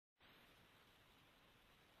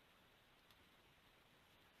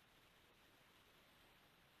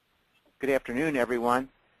Good afternoon, everyone.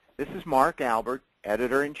 This is Mark Albert,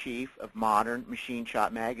 Editor-in-Chief of Modern Machine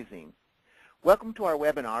Shop Magazine. Welcome to our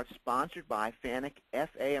webinar sponsored by Fanuc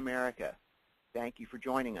FA America. Thank you for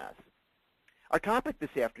joining us. Our topic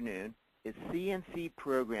this afternoon is CNC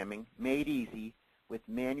Programming Made Easy with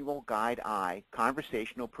Manual Guide I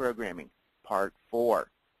Conversational Programming, Part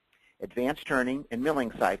 4, Advanced Turning and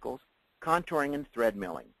Milling Cycles, Contouring and Thread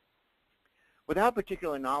Milling. Without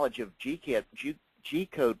particular knowledge of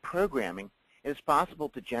G-code programming, it is possible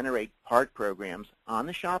to generate part programs on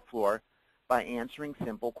the shop floor by answering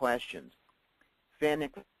simple questions.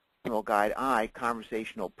 Fanuc Manual Guide I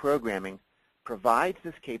Conversational Programming provides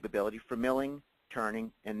this capability for milling,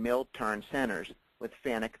 turning, and mill turn centers with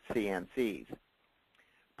Fanuc CNCs.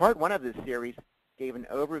 Part 1 of this series gave an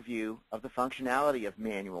overview of the functionality of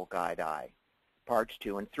Manual Guide I. Parts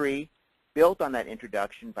 2 and 3 built on that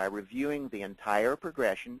introduction by reviewing the entire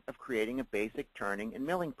progression of creating a basic turning and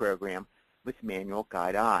milling program with Manual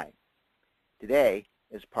Guide I. Today,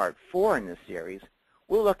 as Part 4 in this series,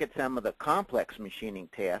 we'll look at some of the complex machining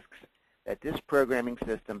tasks that this programming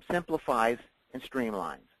system simplifies and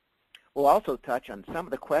streamlines. We'll also touch on some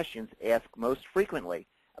of the questions asked most frequently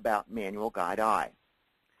about Manual Guide I.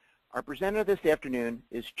 Our presenter this afternoon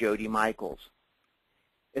is Jody Michaels.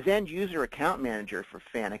 As End-User Account Manager for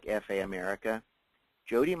Fanuc FA America,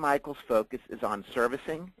 Jody Michaels' focus is on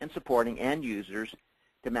servicing and supporting end users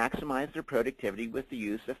to maximize their productivity with the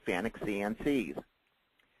use of Fanuc CNCs.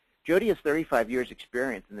 Jody has 35 years'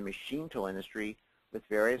 experience in the machine tool industry with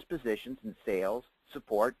various positions in sales,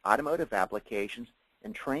 support, automotive applications,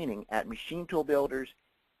 and training at machine tool builders,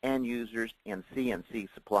 end users, and CNC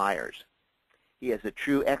suppliers. He is a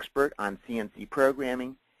true expert on CNC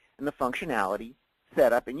programming and the functionality,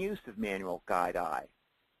 setup, and use of Manual Guide I.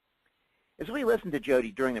 As we listen to Jody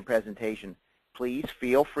during the presentation, please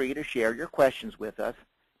feel free to share your questions with us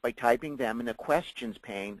by typing them in the questions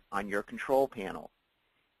pane on your control panel.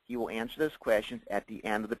 He will answer those questions at the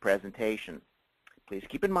end of the presentation. Please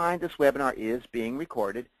keep in mind this webinar is being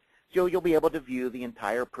recorded, so you'll be able to view the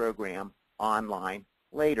entire program online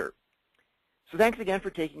later. So thanks again for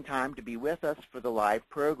taking time to be with us for the live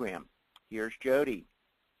program. Here's Jody.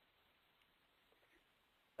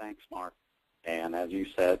 Thanks, Mark. And as you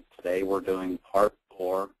said, today we're doing Part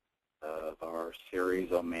 4 of our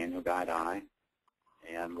series on Manual Guide I.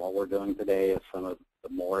 And what we're doing today is some of the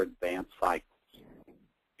more advanced cycles.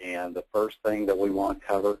 And the first thing that we want to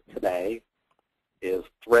cover today is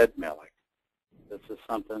thread milling. This is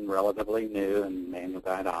something relatively new in Manual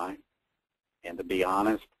Guide I. And to be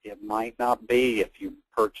honest, it might not be if you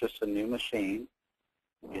purchase a new machine.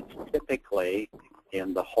 It's typically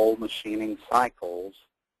in the whole machining cycles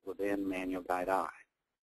within Manual Guide I.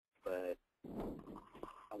 But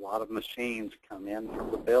a lot of machines come in from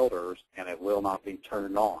the builders and it will not be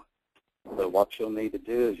turned on. So what you'll need to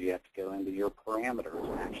do is you have to go into your parameters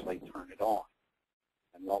and actually turn it on.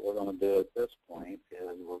 And what we're going to do at this point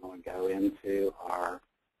is we're going to go into our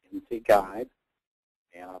MC guide,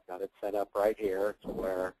 and I've got it set up right here to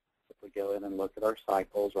where if we go in and look at our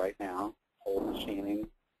cycles right now, whole machining,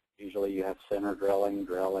 usually you have center drilling,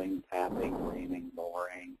 tapping, reaming,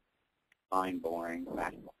 boring, fine boring,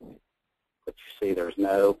 vacuuming. But you see there's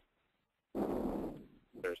no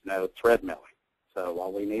thread milling. So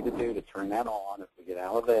what we need to do to turn that on is we get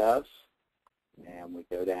out of this and we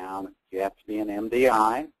go down. You have to be an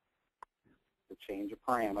MDI to change a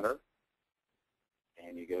parameter.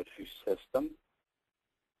 And you go to System,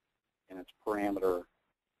 and it's parameter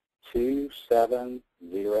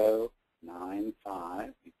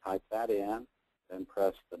 27095. You type that in, then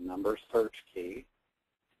press the number search key,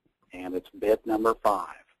 and it's bit number 5.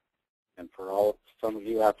 And for some of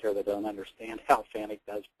you out there that don't understand how Fanuc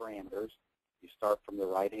does parameters, you start from the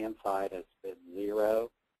right-hand side as bit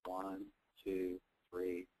 0, 1, 2,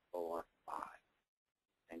 3, 4, 5.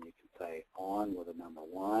 And you can say on with a number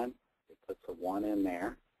 1. It puts a 1 in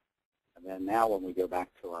there. And then now when we go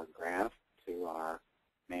back to our graph, to our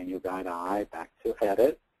Manual Guide I, back to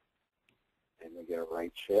Edit, and we go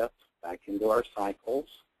right shift, back into our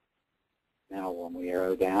cycles. Now when we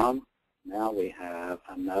arrow down, now we have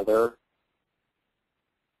another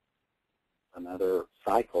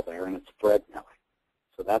cycle there, and it's thread milling.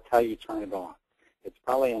 So that's how you turn it on. It's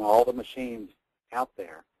probably in all the machines out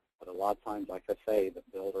there, but a lot of times, like I say, the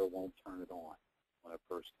builder won't turn it on when it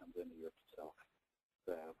first comes into your facility.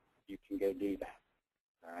 So you can go do that,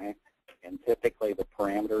 all right? And typically the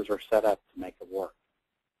parameters are set up to make it work,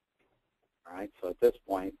 all right? So at this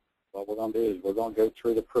point, what we're going to do is we're going to go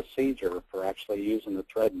through the procedure for actually using the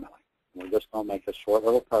thread milling. We're just going to make a short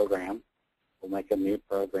little program. We'll make a new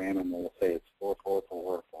program, and we'll say it's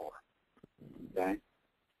 4444, okay?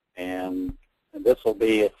 And this will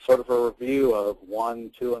be sort of a review of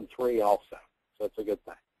 1, 2, and 3 also. So it's a good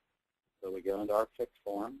thing. So we go into our fixed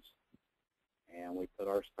forms, and we put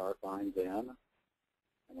our start lines in,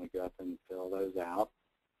 and we go up and fill those out.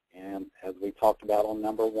 And as we talked about on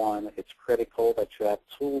number 1, it's critical that you have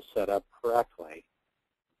tools set up correctly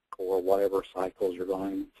for whatever cycles you're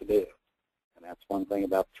going to do. And that's one thing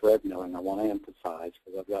about thread milling I want to emphasize,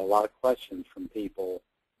 because I've got a lot of questions from people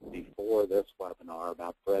before this webinar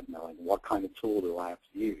about thread milling. What kind of tool do I have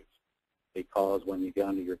to use? Because when you go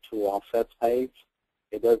into your tool offsets page,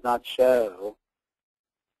 it does not show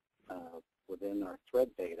within our thread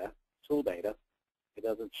data, tool data, it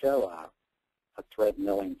doesn't show a thread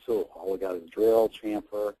milling tool. All we got is drill,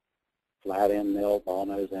 chamfer, flat end mill, ball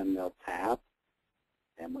nose end mill, tap,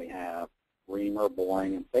 and we have reamer,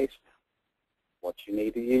 boring, and face mill. What you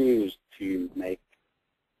need to use to make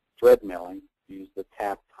thread milling, use the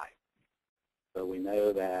tap type. So we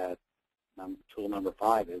know that tool number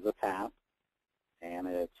 5 is a tap, and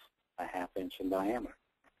it's a 1/2 inch in diameter.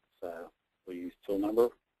 So we use tool number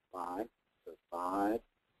 5, so 5,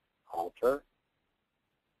 alter,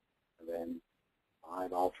 and then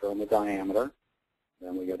 5 alter on the diameter.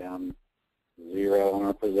 Then we go down 0 on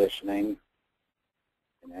our positioning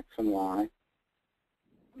in X and Y.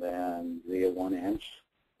 Then Z 1 inch,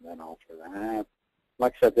 then alter that.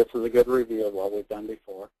 Like I said, this is a good review of what we've done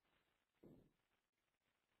before.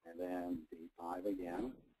 And then D5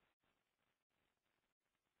 again.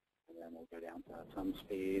 And then we'll go down to some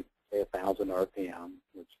speed, say 1,000 RPM,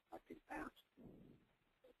 which might be fast.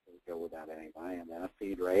 We'll go with that anyway. And then a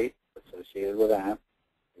feed rate associated with that.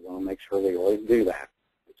 We want to make sure we always do that.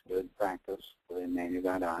 It's good practice within Manual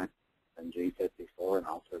Guide I. Then G54 and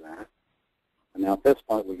alter that. And now at this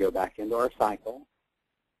point, we go back into our cycle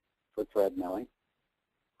for thread milling.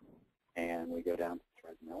 And we go down to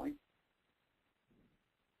thread milling.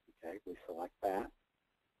 Okay, we select that.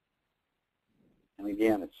 And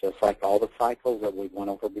again, it's just like all the cycles that we went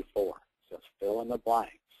over before. Just fill in the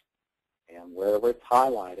blanks. And wherever it's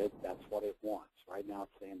highlighted, that's what it wants. Right now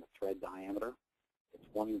it's saying the thread diameter. It's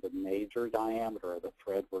wanting the major diameter of the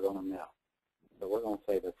thread we're going to mill. So we're going to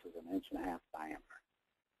say this is 1.5 inches diameter.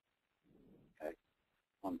 Okay,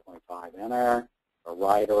 1.5 enter. A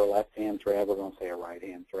right or a left-hand thread, we're going to say a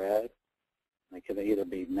right-hand thread. And it can either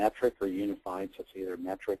be metric or unified, so it's either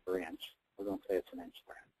metric or inch. We're going to say it's an inch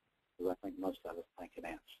thread, because I think most of us think an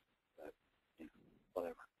inch, but you know,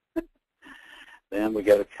 whatever. Then we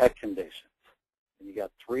go to cut conditions. And you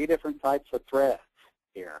got 3 different types of threads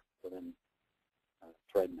here within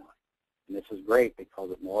thread milling. And this is great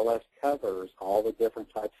because it more or less covers all the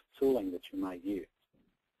different types of tooling that you might use.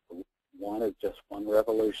 One is just 1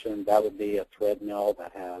 revolution. That would be a thread mill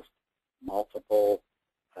that has multiple,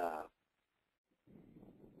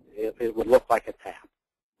 it would look like a tap,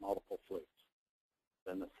 multiple flutes.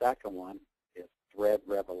 Then the second one is thread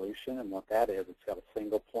revolution, and what that is, it's got a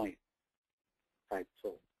single point type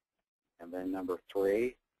tool. And then number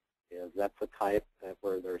 3 is that's the type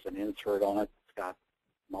where there's an insert on it that's got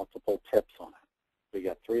multiple tips on it. So you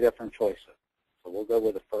got 3 different choices. So we'll go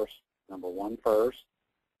with the first, number 1 first,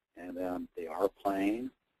 and then the R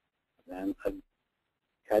plane, and then a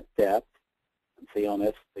cut depth. And see on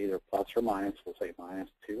this, either plus or minus, we'll say minus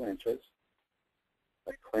 2 inches.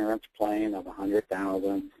 A clearance plane of 100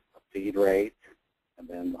 thousandths, a feed rate, and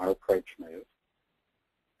then our approach move.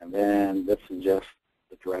 And then this is just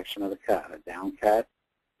the direction of the cut, a down cut,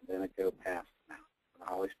 and then it goes past now.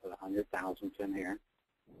 I always put 100 thousandths in here.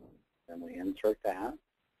 Then we insert that.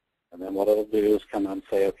 And then what it'll do is come up and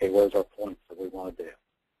say, okay, where's our points that we want to do?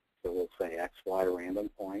 So we'll say X, Y, random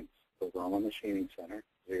points. So we're on the machining center,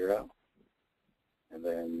 0. And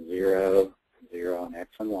then 0, 0, and X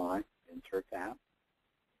and Y. Insert that.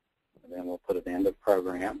 And then we'll put an end of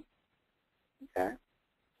program. Okay?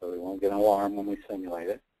 So we won't get an alarm when we simulate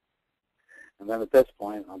it. And then at this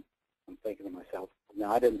point, I'm thinking to myself,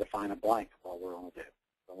 now I didn't define a blank of what we're going to do.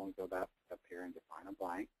 So I want to go back up here and define a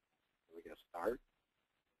blank. So we go start.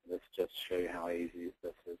 This just to show you how easy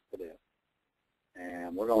this is to do.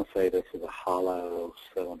 And we're going to say this is a hollow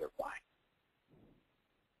cylinder blank.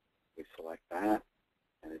 We select that,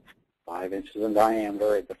 and it's 5 inches in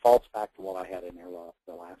diameter. It defaults back to what I had in there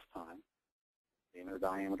the last time. The inner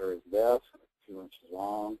diameter is this, and it's 2 inches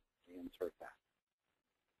long. We insert that.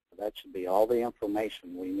 So that should be all the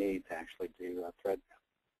information we need to actually do a thread count.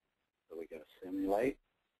 So we go to simulate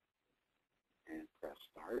and press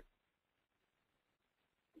start.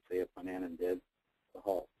 And see it went in and did the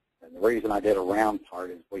hole. And the reason I did a round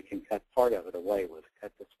part is we can cut part of it away with a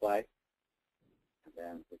cut display. And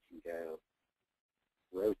then we can go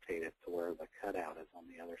rotate it to where the cutout is on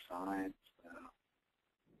the other side. So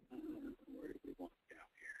Where do we want to go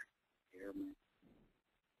here? Here, maybe.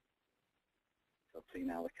 So see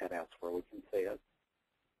now the cutouts where we can see it.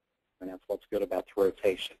 And that's what's good about the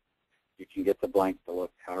rotation. You can get the blank to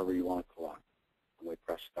look however you want it to look. When we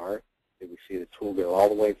press start, we see the tool go all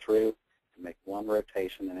the way through and make one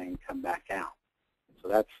rotation and then come back out. So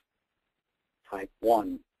that's type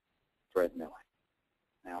 1 thread milling.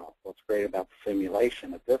 Now, what's great about the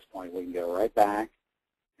simulation, at this point, we can go right back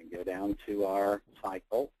and go down to our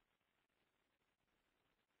cycle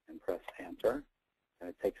and press enter. And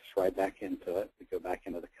it takes us right back into it. We go back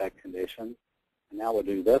into the cut conditions. And now we'll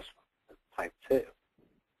do this one, type 2.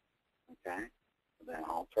 Okay? And then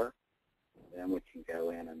alter. Then we can go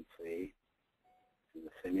in and see in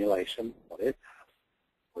the simulation what it does.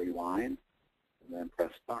 Rewind, and then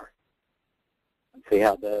press start. And see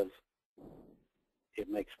how it does. It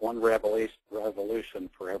makes one revolution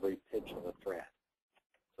for every pitch of the thread.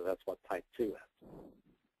 So that's what type 2 is.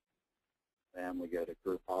 Then we go to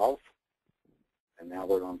group off. And now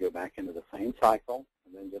we're going to go back into the same cycle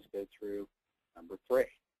and then just go through number 3.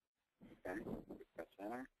 Okay? We press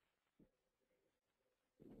enter.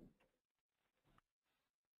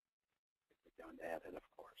 We're going to add it, of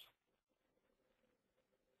course.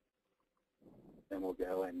 Then we'll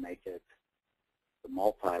go and make it the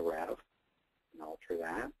multi-rev and alter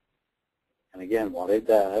that. And again, what it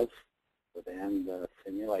does within the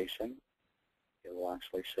simulation, it will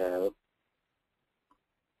actually show,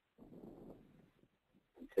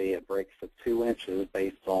 and see it breaks to 2 inches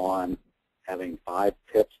based on having 5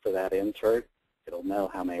 tips to that insert. It'll know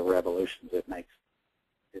how many revolutions it needs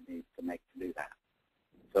to make to do that.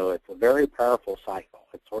 So it's a very powerful cycle.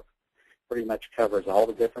 It pretty much covers all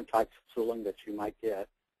the different types of tooling that you might get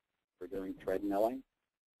for doing thread milling.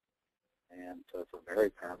 And so it's a very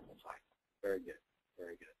powerful cycle. Very good,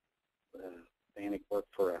 very good. Fanuc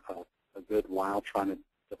worked for a good while trying to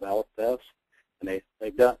develop this, and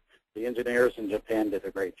they've done. The engineers in Japan did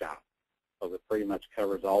a great job. So it pretty much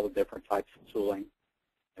covers all the different types of tooling,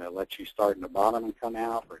 and it lets you start in the bottom and come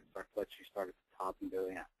out, or it lets you start at the top and go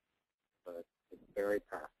in. So it's very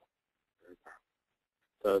powerful, very powerful.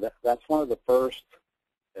 So that's one of the first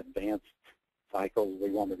advanced cycles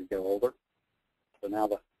we wanted to go over. So now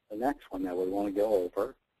the next one that we want to go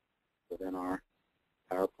over within our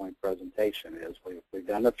PowerPoint presentation is we've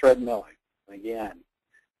done the thread milling. And again,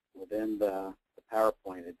 within the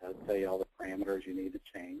PowerPoint, it does tell you all the parameters you need to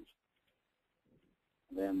change.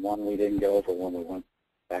 And then one we didn't go over when we went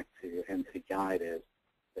back to NC Guide is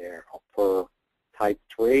there. For type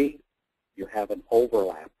 3, you have an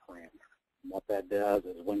overlap parameter. And what that does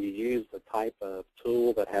is when you use the type of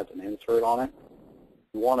tool that has an insert on it,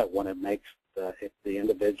 you want it when it makes if the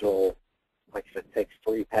individual, like if it takes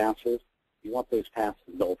 3 passes, you want those passes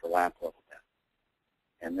to overlap a little bit.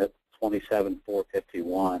 And this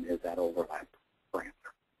 27451 is that overlap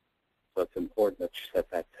parameter. So it's important that you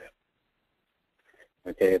set that to.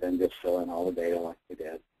 Okay, then just fill in all the data like we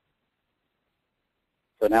did.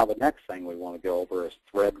 So now the next thing we want to go over is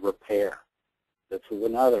thread repair. This is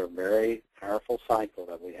another very powerful cycle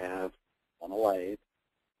that we have on a lathe.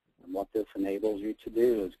 And what this enables you to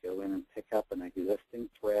do is go in and pick up an existing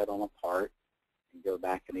thread on a part and go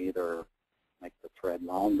back and either make the thread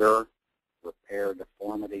longer, repair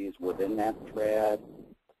deformities within that thread,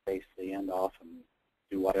 face the end off, and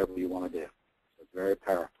do whatever you want to do. So it's very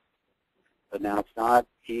powerful. But now it's not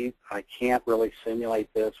easy. I can't really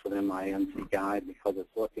simulate this within my NC Guide because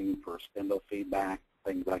it's looking for spindle feedback,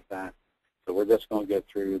 things like that. So we're just going to go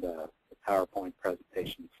through the PowerPoint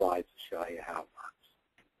presentation slides to show you how it works.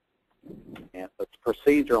 And the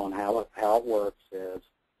procedure on how it works is,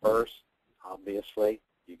 first, obviously,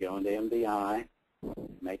 you go into MDI,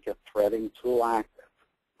 make a threading tool active,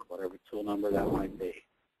 whatever tool number that might be.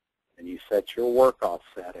 And you set your work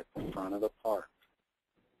offset at the front of the part.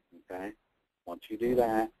 Okay? Once you do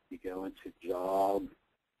that, you go into jog,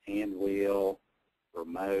 hand wheel,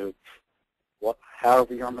 remote,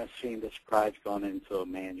 however your machine describes going into a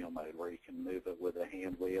manual mode where you can move it with a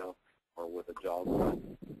hand wheel or with a jog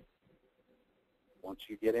button. Once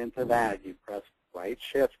you get into that, you press the right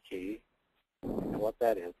shift key. You know what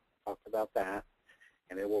that is. Talked about that.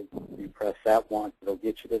 And you press that once, it'll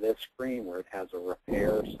get you to this screen where it has a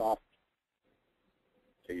repair soft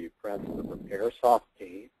key. So you press the repair soft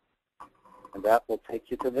key, and that will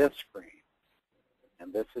take you to this screen.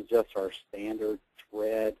 And this is just our standard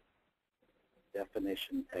thread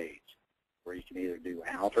definition page where you can either do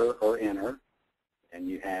outer or inner, and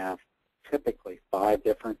you have typically 5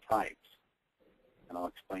 different types. And I'll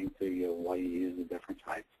explain to you why you use the different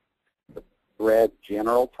types. The thread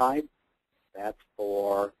general type, that's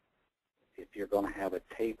for if you're going to have a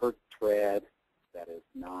tapered thread that is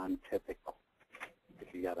non-typical.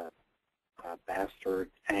 If you got a bastard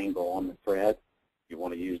angle on the thread, you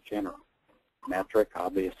want to use general. Metric,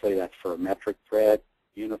 obviously, that's for a metric thread.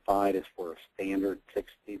 Unified is for a standard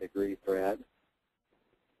 60-degree thread.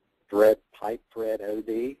 Thread pipe thread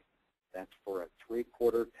OD, that's for a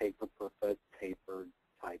 3/4 taper per foot tapered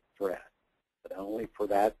type thread, but only for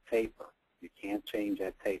that taper. You can't change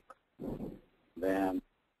that taper. Then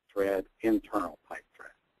thread internal pipe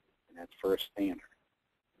thread, and that's for a standard.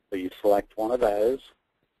 So you select one of those.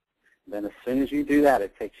 Then as soon as you do that,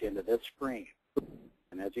 it takes you into this screen.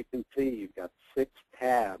 And as you can see, you've got 6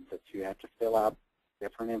 tabs that you have to fill out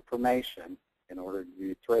different information in order to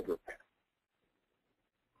do thread repair.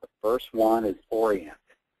 The first one is orient.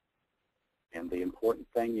 And the important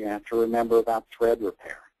thing you have to remember about thread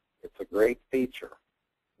repair, it's a great feature.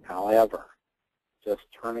 However, just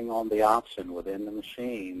turning on the option within the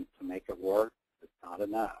machine to make it work is not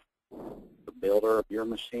enough. The builder of your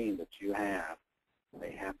machine that you have,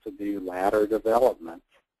 they have to do ladder development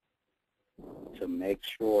to make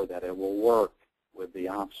sure that it will work with the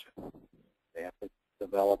option. They have to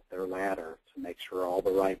develop their ladder to make sure all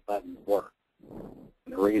the right buttons work.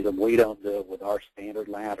 And the reason we don't do it with our standard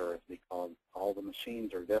ladder is because all the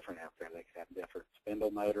machines are different out there. They have different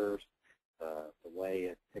spindle motors. The way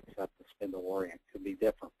it picks up the spindle orient could be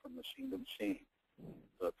different from machine to machine.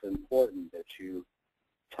 So it's important that you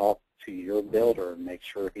talk to your builder and make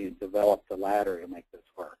sure he's developed the ladder to make this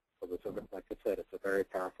work. So this, like I said, it's a very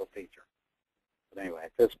powerful feature. But anyway,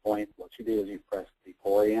 at this point, what you do is you press the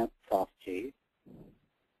orient soft key.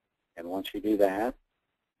 And once you do that,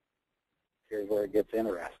 here's where it gets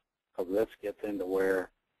interesting. Because this gets into where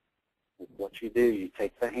what you do, you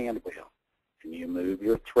take the hand wheel and you move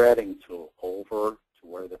your threading tool over to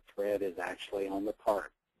where the thread is actually on the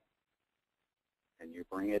part. And you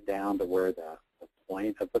bring it down to where the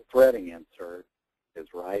point of the threading insert is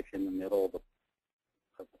right in the middle of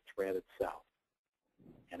the thread itself.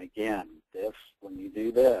 And again, this, when you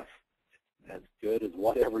do this, it's as good as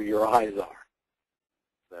whatever your eyes are.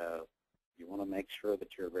 So you want to make sure that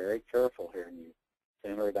you're very careful here and you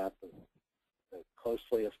center it up as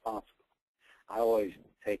closely as possible. I always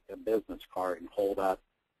take a business card and hold up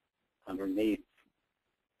underneath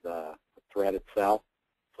the thread itself,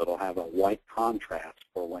 so it'll have a white contrast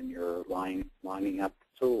for when you're lining up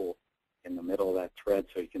the tool in the middle of that thread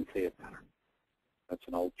so you can see it better. That's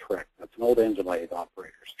an old trick. That's an old engine lathe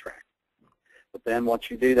operator's trick. But then once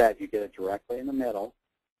you do that, you get it directly in the middle.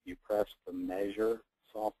 You press the measure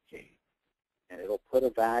soft key, and it'll put a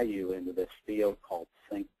value into this field called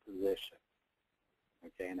sync position.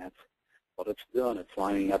 Okay, and that's what it's doing. It's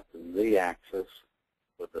lining up the Z-axis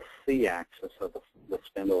with the C-axis of the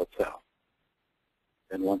spindle itself.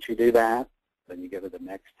 Then once you do that, then you go to the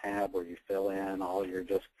next tab where you fill in all your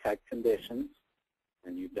just cut conditions,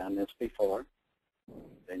 and you've done this before.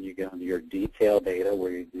 Then you go into your detail data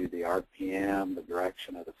where you do the RPM, the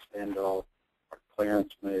direction of the spindle, or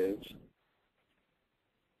clearance moves.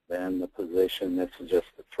 Then the position, this is just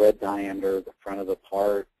the thread diameter, the front of the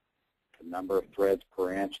part, the number of threads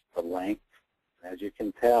per inch, the length. And as you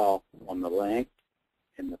can tell on the length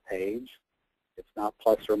in the page, it's not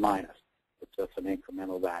plus or minus. It's just an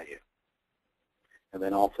incremental value. And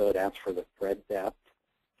then also it asks for the thread depth.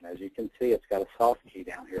 And as you can see, it's got a soft key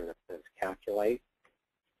down here that says calculate.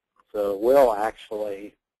 So it will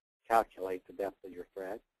actually calculate the depth of your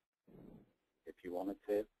thread if you wanted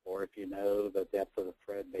to, or if you know the depth of the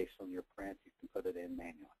thread based on your print, you can put it in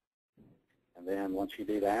manually. And then once you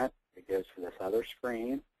do that, it goes to this other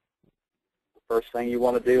screen. The first thing you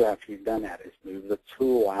want to do after you've done that is move the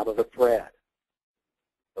tool out of the thread,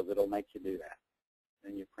 because it'll make you do that.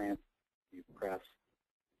 Then you press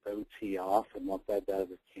OT off, and what that does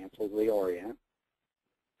is cancels the orient,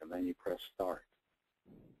 and then you press start.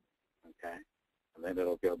 Okay? And then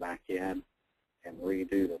it'll go back in and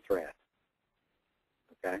redo the thread.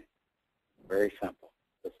 Okay? Very simple.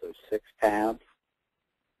 Just those 6 tabs,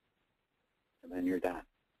 and then you're done.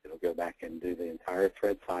 It'll go back and do the entire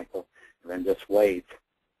thread cycle, and then just wait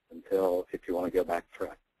until, if you want to go back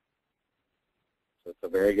thread. So it's a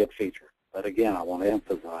very good feature. But again, I want to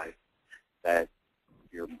emphasize that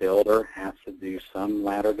your builder has to do some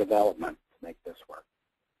ladder development to make this work.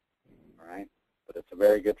 All right? But it's a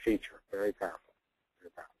very good feature, very powerful.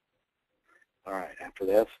 Very powerful. All right, after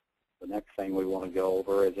this, the next thing we want to go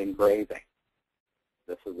over is engraving.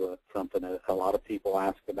 This is something that a lot of people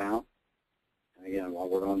ask about. And again, what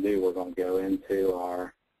we're going to do, we're going to go into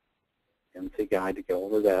our MC guide to go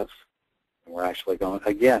over this. And we're actually going to,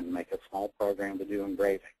 again, make a small program to do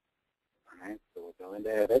engraving. All right, so we'll go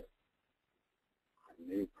into Edit,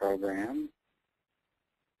 a new program,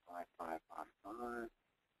 5555. 5,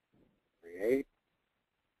 create.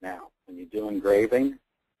 Now, when you do engraving,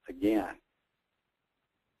 again,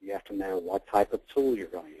 you have to know what type of tool you're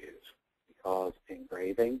going to use, because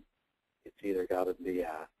engraving, it's either got to be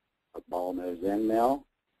a ball nose end mill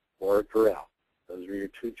or a drill. Those are your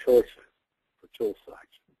two choices for tool selection.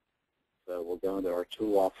 So we'll go into our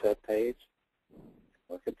tool offset page,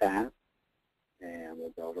 look at that, and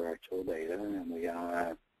we'll go over our tool data, and we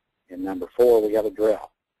got, in number 4, we got a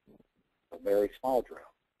drill, a very small drill,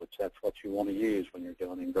 which that's what you want to use when you're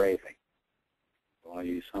doing engraving. You want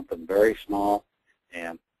to use something very small,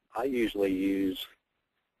 and I usually use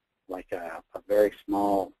like a very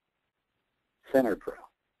small center drill,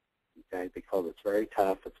 okay, because it's very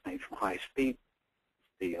tough. It's made from high-speed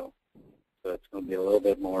steel, so it's going to be a little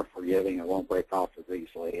bit more forgiving. It won't break off as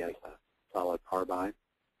easily as a solid carbide.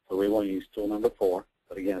 So we want to use tool number 4,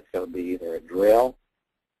 but again, it's going to be either a drill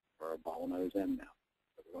or a ball nose end mill.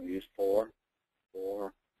 So we're going to use 4,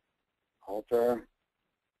 alter,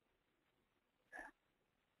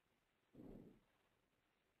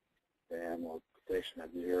 then we'll position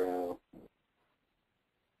at 0,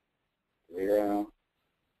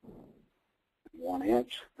 1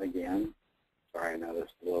 inch again. Sorry, I know this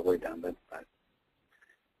is a little redundant, but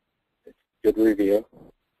it's good review.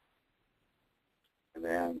 And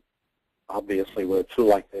then, obviously, with a tool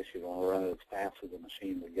like this, you want to run it as fast as the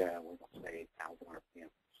machine would go. We're going to say 8,000 RPM.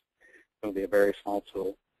 It's going to be a very small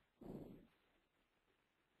tool.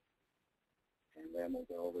 And then we'll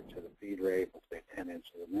go over to the feed rate. We'll say 10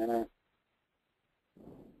 inches a minute.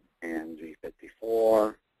 And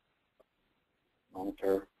G54.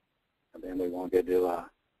 Alter. And then we want to do a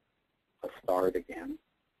start again.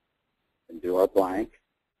 And do our blank.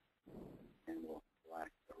 And we'll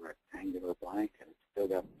select the rectangular blank. And it's still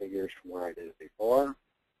got figures from where I did it before.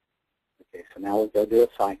 Okay, so now we'll go do a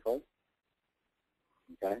cycle.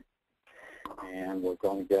 Okay. And we're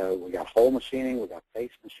going to go, we got hole machining, we got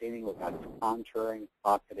face machining, we got contouring,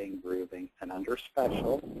 pocketing, grooving, and under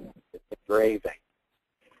special, it's engraving.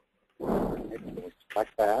 Okay, so we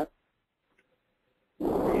select that.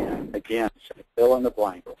 And again, so fill in the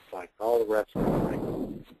blank, like all the rest of the blank.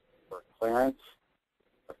 For clearance,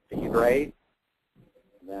 a feed rate,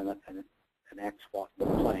 and then an X walk the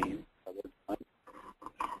plane.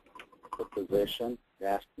 The position, we're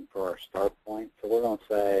asking for our start point. So we're going to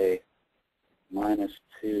say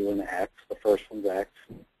 -2 in X. The first one's X.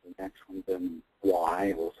 The next one's in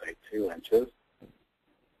Y. We'll say 2 inches.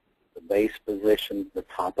 The base position, the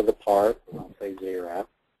top of the part, we're going to say 0.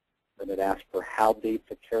 Then it asks for how deep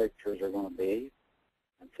the characters are going to be.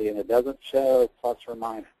 And see, and it doesn't show plus or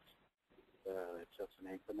minus. So it's just an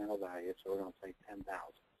incremental value. So we're going to say 10,000.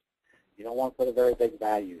 You don't want to put a very big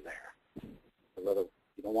value there.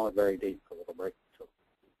 You don't want it very deep because it'll break the tool.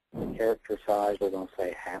 The character size, we're going to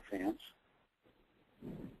say 1/2 inch.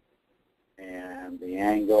 And the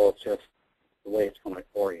angle, it's just the way it's going to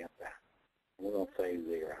orient that. And we're going to say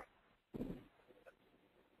 0.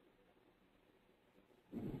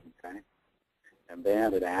 Okay? And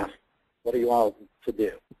then it asks, what do you want to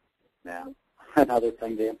do? Now, another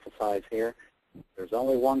thing to emphasize here, there's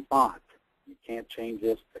only one font. You can't change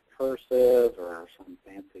this to cursive or some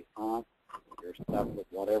fancy font. You're stuck with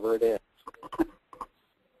whatever it is.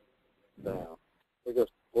 So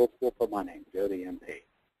we'll put my name, Jody MP.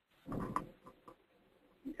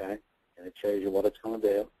 Okay? And it shows you what it's going to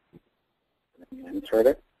do. And then you insert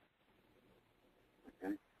it.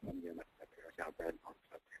 Okay? Let me get my up here. I got red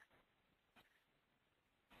marks up here.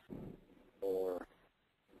 For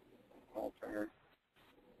alter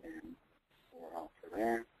and for alter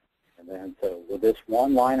there. And then so with this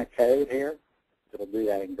one line of code here, it'll do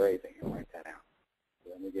that engraving and write that out. So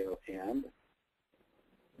then we go end,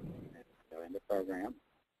 and go into program.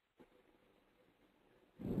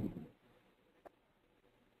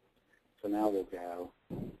 So now we'll go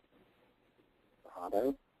to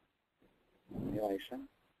auto, simulation,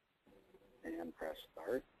 and press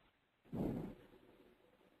start.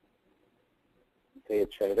 See,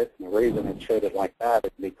 it showed it. And the reason it showed it like that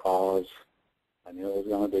is because I knew it was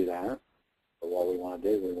going to do that. But what we want to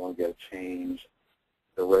do, we want to go change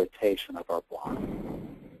the rotation of our block.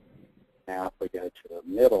 Now if we go to the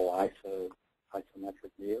middle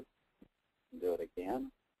isometric view, and do it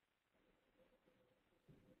again,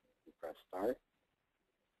 we press start.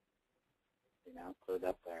 See, now put it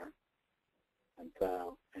up there. And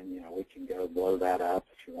so, and you know, we can go blow that up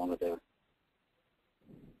if you wanted to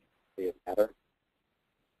see it better.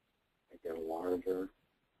 Make it larger.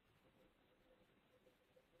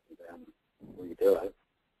 And then redo it.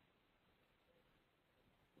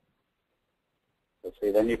 So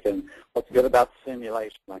see, then you can, what's good about the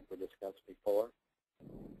simulation, like we discussed before,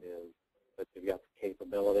 is but you've got the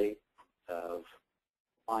capability of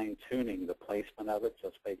fine-tuning the placement of it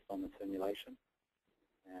just based on the simulation,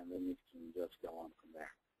 and then you can just go on from there.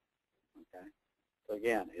 Okay? So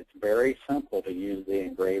again, it's very simple to use the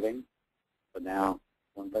engraving, but now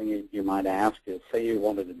one thing you might ask is, say you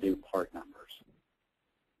wanted to do part numbers.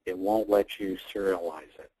 It won't let you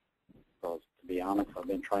serialize it. So to be honest, I've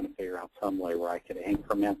been trying to figure out some way where I could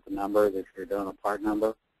increment the number if you're doing a part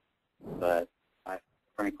number, but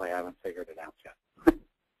frankly, I haven't figured it out yet.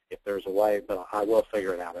 If there's a way, but I will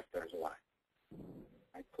figure it out if there's a way.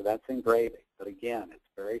 Right, so that's engraving. But again, it's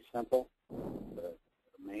very simple. The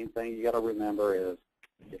main thing you got to remember is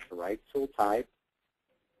get the right tool type,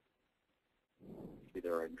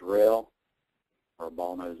 either a drill or a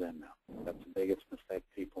ball nose end mill. That's the biggest mistake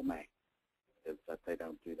people make, is that they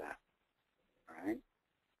don't do that. All right?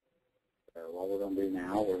 So what we're going to do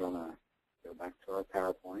now, we're going to go back to our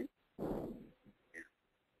PowerPoint. Here.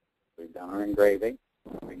 We've done our engraving.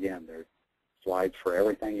 Again, there's slides for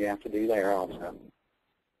everything you have to do there also.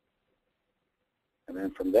 And then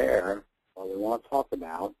from there, what we want to talk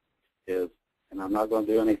about is, and I'm not going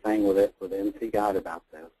to do anything with it with NC Guide about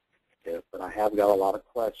this, but I have got a lot of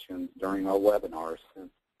questions during our webinars since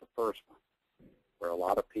the first one, where a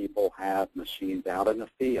lot of people have machines out in the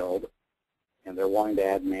field and they're wanting to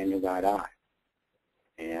add manual guide eye,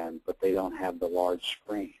 but they don't have the large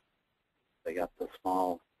screen. They got the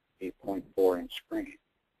small 8.4-inch screen.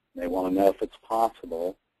 They want to know if it's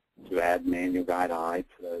possible to add manual guide eye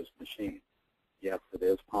to those machines. Yes, it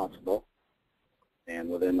is possible. And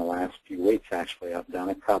within the last few weeks, actually, I've done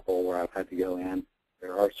a couple where I've had to go in.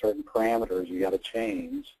 There are certain parameters you got to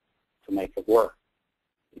change to make it work.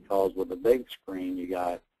 Because with the big screen, you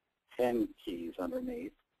got 10 keys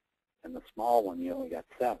underneath, and the small one, you only got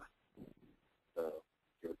 7. So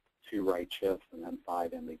you're 2 right shifts and then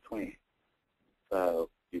 5 in between. So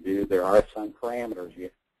there are some parameters.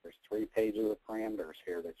 There's 3 pages of parameters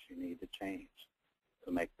here that you need to change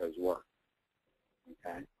to make those work.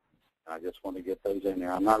 Okay? I just want to get those in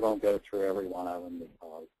there. I'm not going to go through every one of them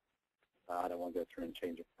because I don't want to go through and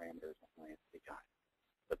change the parameters on the NC Guide.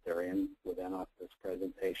 But they're within this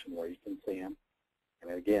presentation where you can see them.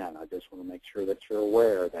 And again, I just want to make sure that you're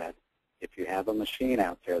aware that if you have a machine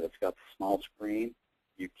out there that's got the small screen,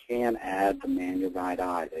 you can add the manual guide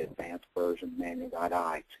eye, the advanced version manual guide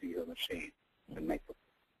eye, to your machine and make it.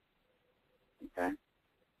 Okay?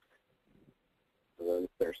 So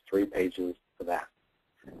there's 3 pages for that.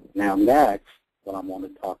 Now next, what I want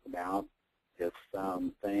to talk about is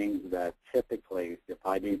some things that typically, if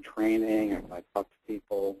I do training or if I talk to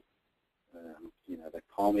people, that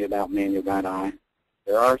call me about manual guide eye,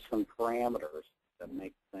 there are some parameters that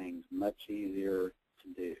make things much easier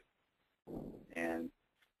to do. And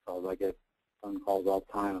because I get phone calls all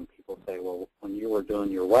the time and people say, well, when you were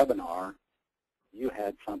doing your webinar, you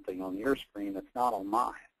had something on your screen that's not on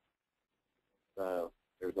mine. So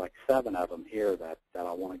there's like 7 of them here that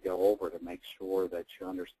I want to go over to make sure that you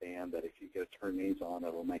understand that if you go turn these on,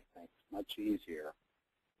 it will make things much easier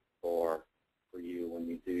for you when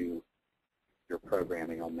you do your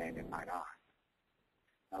programming on manual guide eye.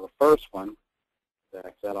 Now the first one that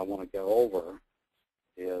I said I want to go over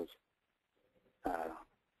is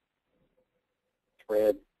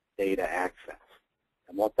thread data access.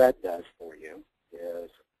 And what that does for you is,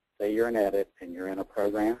 say you're in edit and you're in a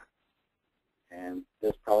program, and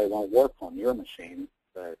this probably won't work on your machine,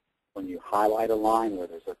 but when you highlight a line where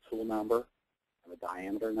there's a tool number and a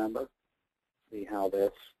diameter number, see how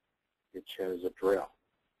it shows a drill.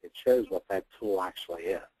 It shows what that tool actually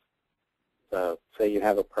is. So say you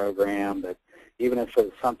have a program that, even if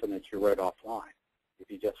it's something that you wrote offline, if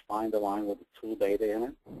you just find a line with the tool data in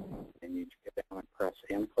it and you get down and press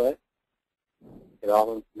input, it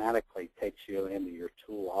automatically takes you into your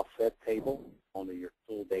tool offset table onto your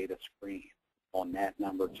tool data screen on that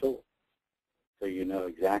number tool. So you know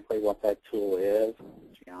exactly what that tool is,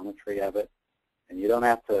 the geometry of it, and you don't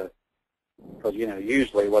have to, because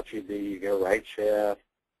usually what you do, you go right shift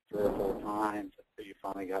 3 or 4 times until you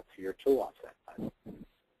finally got to your tool offset button.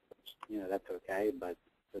 That's okay, but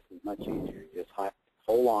this is much easier. You just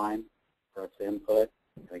whole line, press input,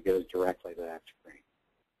 and it goes directly to that screen.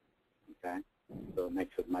 Okay? So it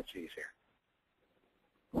makes it much easier.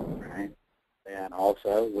 All right? And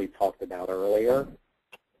also, we talked about earlier,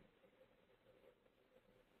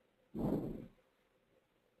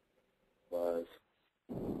 was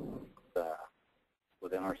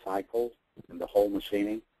within our cycles and the whole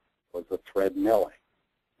machining was the thread milling.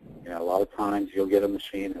 A lot of times you'll get a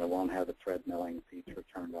machine and it won't have the thread milling feature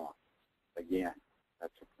turned on. Again,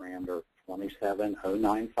 that's a parameter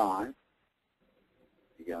 27095.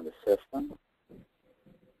 You go into System,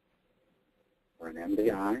 for an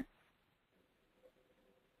MDI.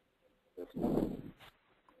 This one,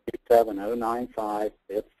 27095,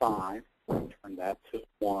 bit 5. Turn that to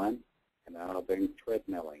 1, and that'll bring thread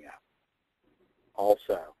milling up.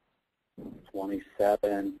 Also,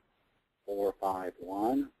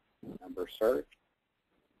 27451, number search.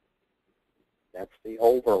 That's the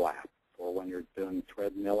overlap. Or when you're doing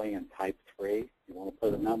thread milling in type 3, you want to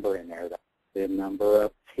put a number in there. That's the number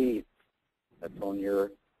of teeth that's on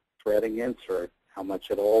your threading insert, how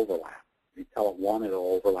much it'll overlap. If you tell it 1,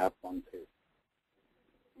 it'll overlap 1 tooth.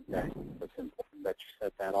 Okay, so it's important that you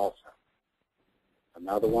set that also.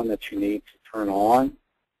 Another one that you need to turn on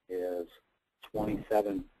is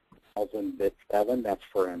 27,000 bit 7. That's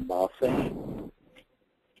for embossing.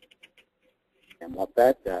 And what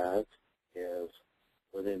that does is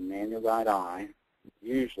within Manual Guide I,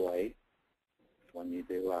 usually when you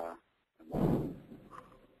do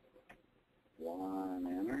one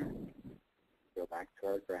enter, go back to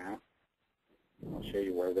our graph. I'll show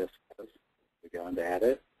you where this goes. We go into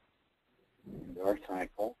Edit, into our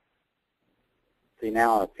cycle. See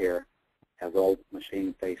now up here has old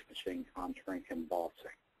machine, face machine, contouring,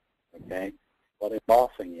 embossing. Okay? What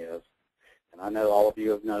embossing is, and I know all of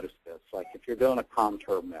you have noticed this, like if you're doing a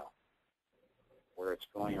contour mill, where it's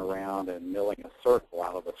going around and milling a circle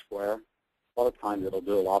out of a square, a lot of times it'll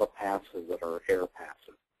do a lot of passes that are air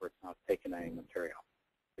passes, where it's not taking any material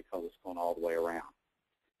because it's going all the way around.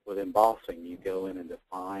 With embossing, you go in and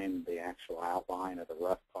define the actual outline of the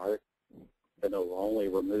rough part, then it'll only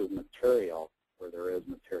remove material where there is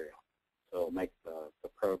material. So it'll make the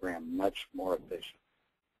program much more efficient.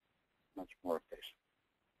 Much more efficient.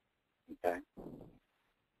 Okay?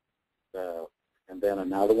 So, and then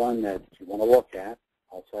another one that you want to look at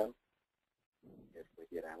also, if we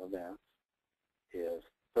get out of this, is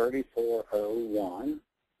 3401,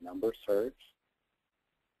 number search.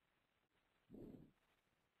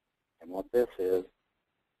 And what this is,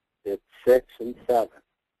 it's 6 and 7,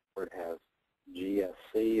 where it has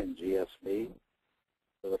GSC and GSB.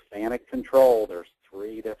 For the Fanuc control, there's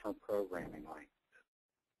 3 different programming languages.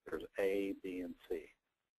 There's A, B, and C.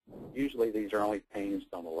 Usually these are only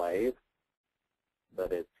changed on the lathe,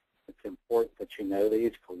 but it's important that you know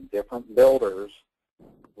these because different builders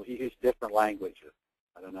will use different languages.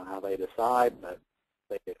 I don't know how they decide, but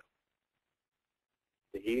they do.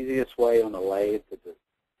 The easiest way on the lathe to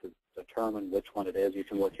determine which one it is, you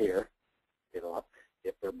can look here.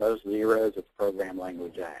 If they're both zeros, it's program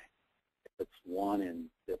language A. If it's 1 in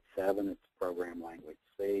bit 7, it's program language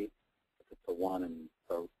C. If it's a 1 in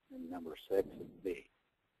number 6, it's B.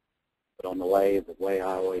 But on the lathe, the way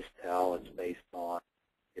I always tell, it's based on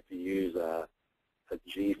if you use a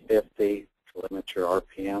G50 to limit your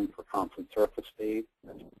RPM for constant surface speed,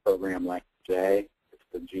 that's program language A. If it's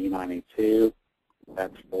the G92,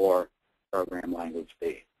 that's for program language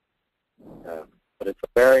B. But it's a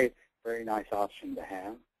very, very nice option to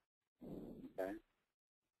have. Okay.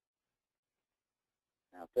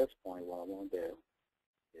 Now at this point, what I want to do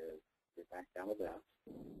is get back down to this.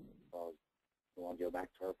 So we want to go back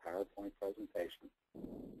to our PowerPoint presentation.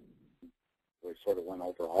 We sort of went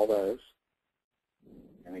over all those.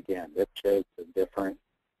 And again, this shows the different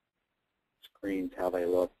screens, how they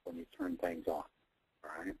look when you turn things on.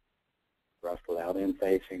 All right? Rough without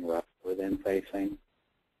in-facing, rough with in-facing,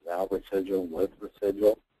 without residual, with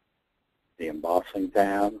residual, the embossing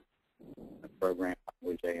tab, the program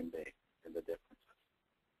language A and B, and the differences.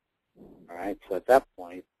 All right, so at that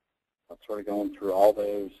point, I'm sort of going through all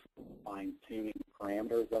those fine-tuning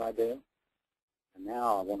parameters that I do. And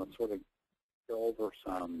now I want to sort of go over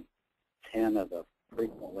some 10 of the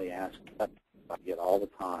frequently asked questions I get all the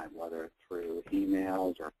time, whether it's through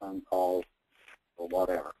emails or phone calls or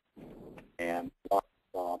whatever. And while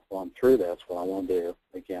I'm going through this, what I want to do,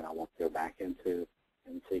 again, I want to go back into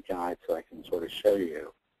NC Guide so I can sort of show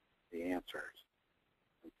you the answers.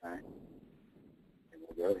 Okay? And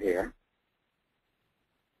we'll go here,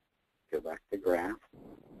 go back to graph,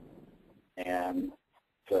 and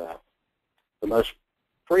the most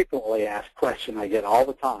frequently asked question I get all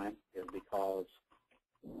the time is because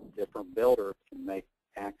different builders can make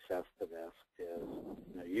access to this is,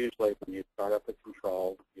 usually when you start up a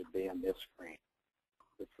control, you'd be in this screen.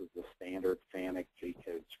 This is the standard Fanuc G-code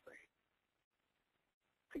screen.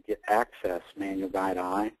 To get access Manual Guide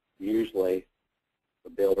I, usually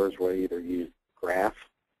the builders will either use graph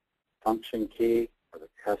function key or the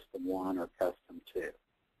custom 1 or custom 2.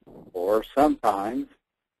 Or sometimes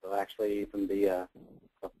there'll actually even be a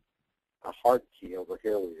hard key over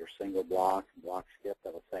here with your single block and block skip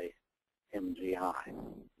that'll say MGI.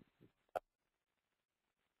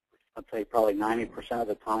 I'd say probably 90% of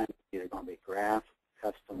the time it's either going to be graph,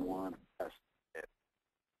 custom 1, or custom 2.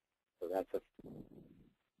 So that's a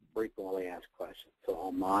frequently asked question. So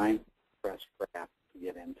on mine, press graph to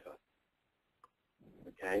get into it.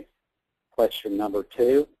 Okay. Question number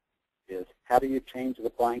 2 is, how do you change the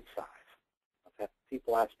blank size? Okay.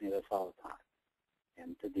 People ask me this all the time.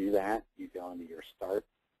 And to do that, you go into your Start,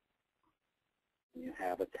 and you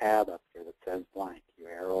have a tab up here that says blank. You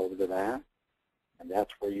arrow over to that, and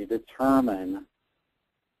that's where you determine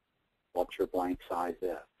what your blank size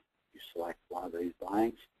is. You select one of these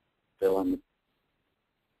blanks, fill in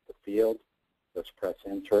the field, just press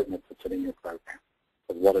Insert, and it puts it in your program.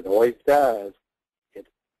 But what it always does,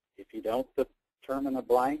 if you don't determine a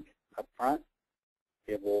blank up front,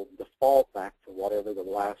 it will default back to whatever the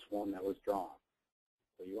last one that was drawn.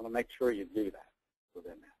 So you want to make sure you do that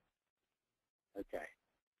within that. Okay.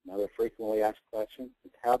 Another frequently asked question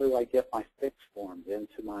is, how do I get my fixed forms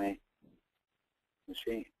into my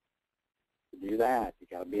machine? To do that, you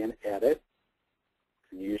got to be in Edit,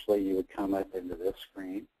 and usually you would come up into this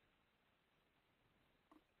screen.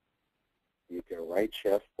 You go right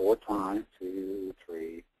shift 4 times, 2,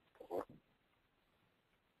 3, 4,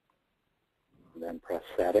 and then press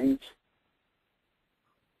Settings.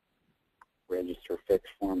 Register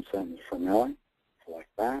fixed form sentence familiar. Select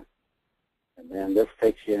that. And then this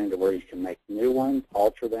takes you into where you can make new ones,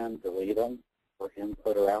 alter them, delete them, or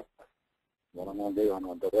input or output. What I'm going to do, I'm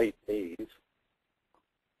going to delete these.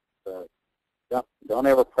 So don't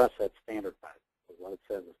ever press that standard button. What it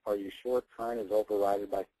says is, are you sure current is overridden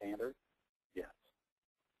by standard? Yes.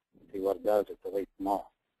 See what it does, it deletes them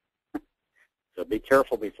all. So be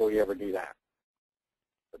careful before you ever do that.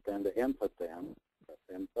 But then to input them, press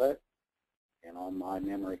Input. And on my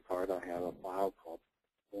memory card, I have a file called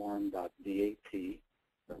form.dat.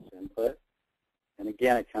 Press Input. And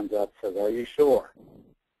again, it comes up and says, are you sure?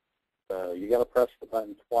 So you got to press the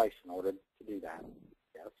button twice in order to do that.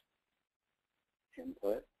 Yes.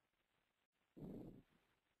 Input.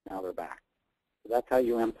 Now they're back. So that's how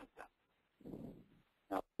you input them.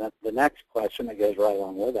 Now, the next question that goes right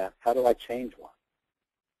along with that, how do I change one?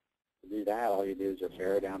 To do that, all you do is just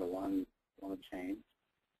arrow down to one you want to change.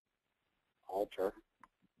 Alter,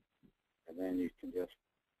 and then you can just,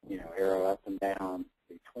 arrow up and down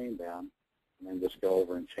between them, and then just go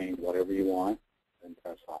over and change whatever you want, and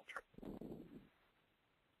press Alter.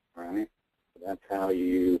 All right? So that's how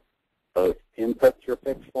you both input your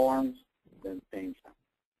fixed forms, then change them.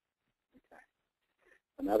 Okay.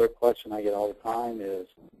 Another question I get all the time is,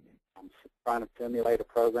 I'm trying to simulate a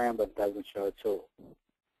program, but it doesn't show a tool.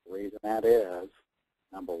 The reason that is,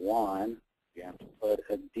 number 1, you have to put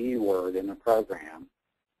a D word in the program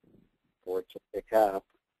for it to pick up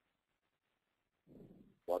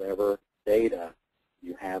whatever data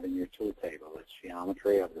you have in your tool table. It's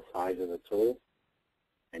geometry of the size of the tool.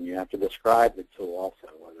 And you have to describe the tool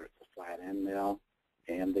also, whether it's a flat end mill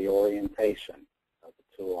and the orientation of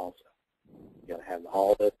the tool also. You've got to have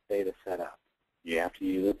all this data set up. You have to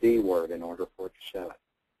use a D word in order for it to show it.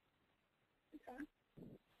 Okay.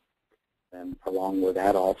 And along with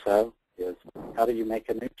that also, is how do you make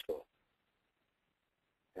a new tool?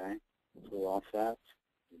 Okay, tool offsets.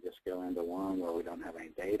 You just go into one where we don't have any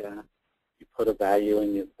data. You put a value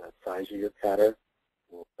in the size of your cutter.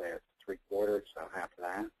 We'll say it's 3/4, so half of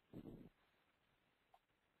that.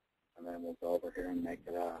 And then we'll go over here and make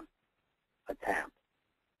it a tab.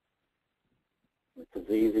 It's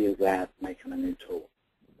as easy as that, making a new tool.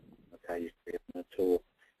 Okay, you create a tool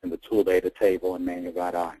in the tool data table in Manual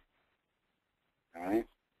Guide I. All right.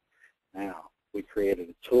 Now, we created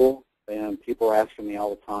a tool, and people are asking me all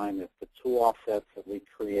the time if the tool offsets that we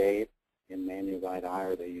create in Manual Guide I,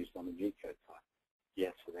 are they used on the G-code side?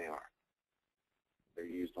 Yes, they are. They're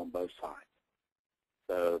used on both sides.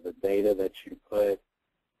 So the data that you put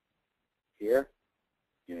here,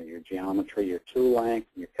 your geometry, your tool length,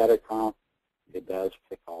 and your cutter comp, it does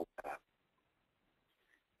pick all that.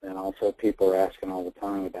 And also people are asking all the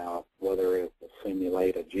time about whether it will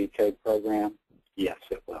simulate a G-code program. Yes,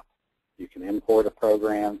 it will. You can import a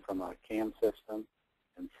program from a CAM system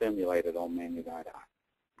and simulate it on Manual Guide I.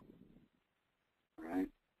 All right.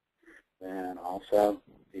 Then also,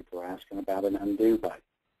 people are asking about an undo button.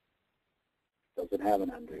 Does it have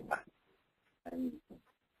an undo button? And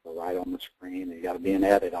so right on the screen, you got to be in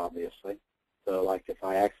Edit, obviously. So like if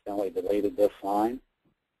I accidentally deleted this line,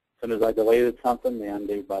 as soon as I deleted something, the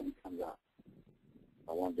undo button comes up. If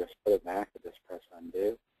I want to just put it back, I just press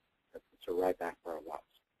undo. That puts it right back where it was.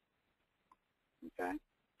 Okay.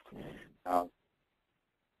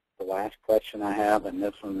 The last question I have, and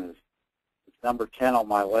this one is number 10 on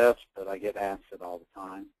my list, but I get asked it all the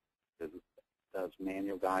time, is, does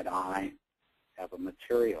Manual Guide I have a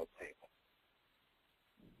material table?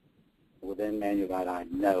 within Manual Guide I,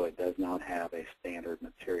 no, it does not have a standard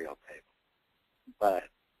material table. But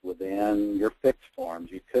within your fixed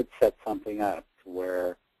forms, you could set something up to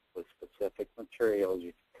where with specific materials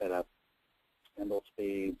you could set up spindle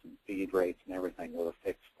speeds and feed rates and everything with a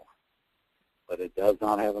fixed form. But it does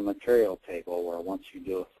not have a material table where once you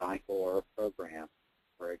do a cycle or a program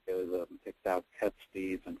where it goes up and picks out cut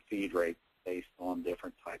speeds and feed rates based on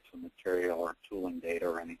different types of material or tooling data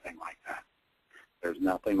or anything like that. There's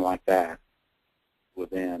nothing like that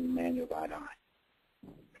within Manual Guide I.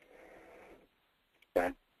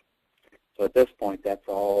 Okay? So at this point, that's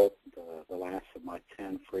all the last of my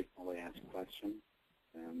 10 frequently asked questions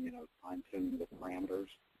and, fine-tuning the parameters.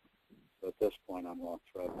 So at this point, I'm going to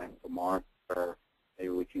throw it back to Mark, or maybe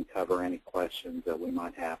we can cover any questions that we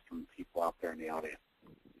might have from people out there in the audience.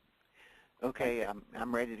 Okay,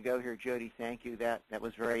 I'm ready to go here, Jody. Thank you. That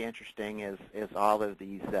was very interesting, as all of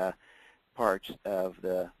these parts of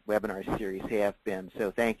the webinar series have been. So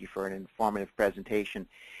thank you for an informative presentation.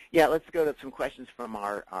 Yeah, let's go to some questions from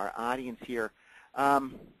our audience here.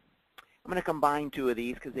 I'm going to combine two of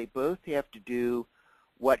these because they both have to do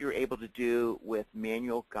what you're able to do with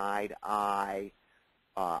Manual Guide I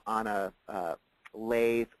on a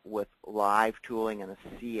lathe with live tooling and a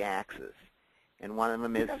C-axis. And one of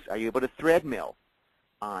them is, are you able to thread mill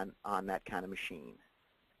on that kind of machine?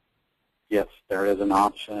 Yes, there is an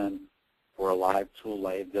option for a live tool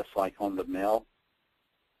lathe, just like on the mill,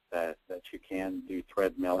 that you can do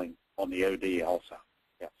thread milling on the OD also.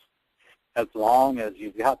 Yes, as long as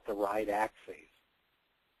you've got the right axes,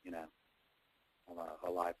 on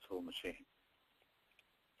a live tool machine.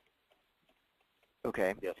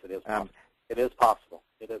 Okay. Yes, it is possible. It is possible.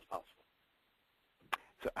 It is possible.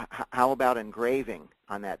 So how about engraving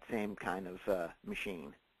on that same kind of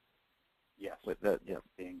machine? Yes. With the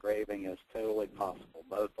engraving is totally possible,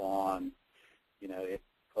 both on,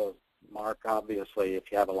 because Mark, obviously,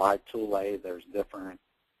 if you have a live tool lathe, there's different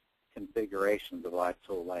configurations of live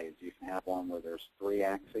tool lathes. You can have one where there's 3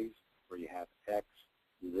 axes, where you have X,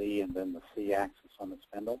 Z, and then the C axis on the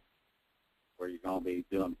spindle, where you're going to be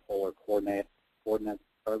doing polar coordinate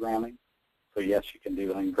programming. So yes, you can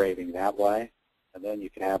do engraving that way. And then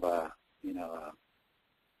you can have a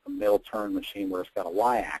mill turn machine where it's got a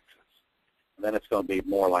Y-axis. And then it's going to be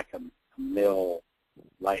more like a mill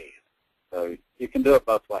lathe. So you can do it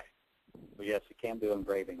both ways. So yes, you can do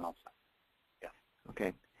engraving also. Yeah.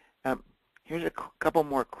 Okay. Here's a couple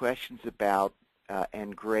more questions about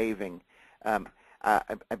engraving.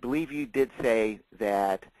 I believe you did say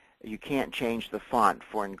that you can't change the font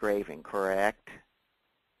for engraving, correct?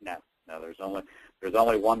 No, there's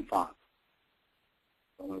only one font.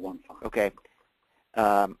 Only one font. Okay.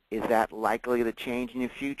 Is that likely to change in the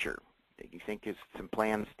future? Do you think there's some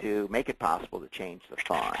plans to make it possible to change the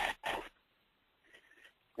font?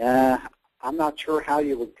 I'm not sure how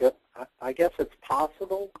you would go. I guess it's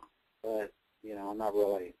possible, but I'm not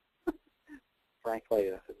really.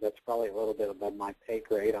 Frankly, that's probably a little bit above my pay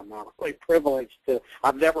grade. I'm not really privileged to.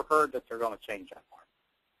 I've never heard that they're going to change that part.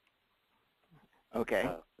 Okay,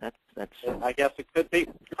 that's. I guess it could be.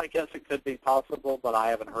 I guess it could be possible, but I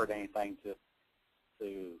haven't heard anything to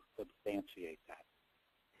substantiate that.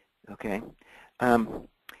 Okay.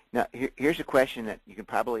 Now here's a question that you can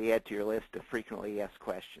probably add to your list of frequently asked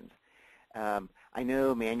questions. I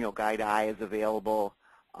know Manual Guide I is available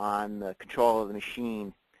on the control of the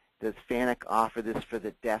machine. Does Fanuc offer this for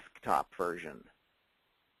the desktop version?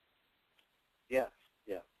 Yes,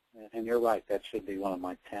 yes. And you're right. That should be one of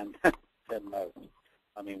my 10 notes.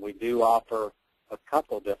 I mean, we do offer a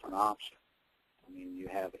couple different options. I mean, you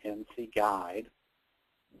have NC Guide,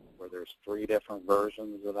 where there's 3 different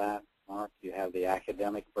versions of that, Mark. You have the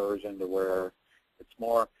academic version to where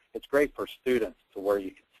it's great for students to where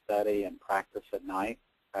you can study and practice at night,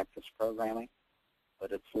 practice programming.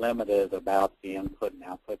 But it's limited about the input and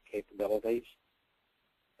output capabilities.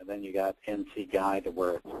 And then you got NC Guide to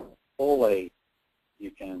where it's fully, you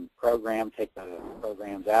can program, take the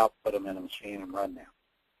programs out, put them in a machine and run them.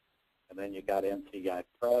 And then you got NC Guide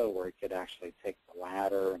Pro where you could actually take the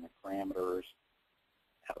ladder and the parameters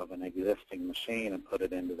out of an existing machine and put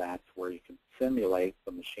it into that to where you can simulate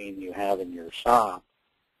the machine you have in your shop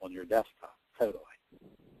on your desktop totally.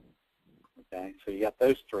 Okay, so you got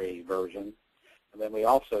those 3 versions. And then we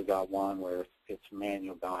also got one where it's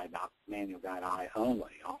Manual Guide I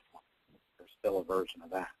only. There's still a version of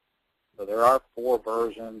that. So there are 4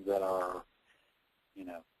 versions that are,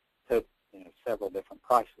 several different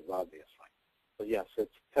prices, obviously. So yes,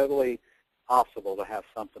 it's totally possible to have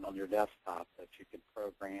something on your desktop that you could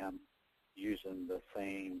program using the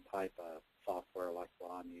same type of software like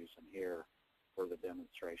what I'm using here for the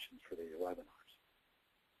demonstrations for these webinars.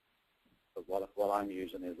 So what I'm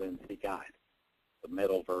using is NC Guide, the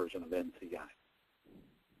middle version of NC Guide.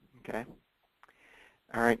 Okay.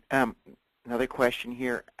 All right. Another question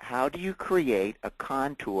here. How do you create a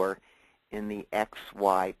contour in the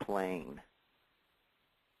XY plane?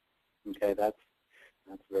 Okay, that's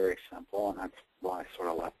very simple, and that's why I sort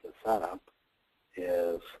of left this setup,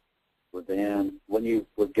 is when you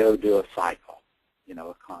would go do a cycle,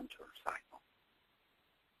 a contour cycle.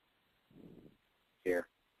 Here,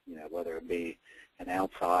 whether it be an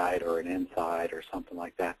outside or an inside or something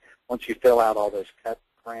like that. Once you fill out all those cut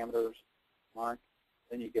parameters, Mark,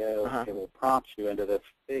 then you go, it will prompt you into this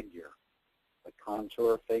figure, a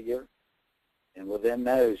contour figure. And within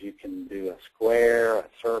those, you can do a square, a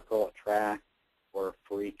circle, a track, or a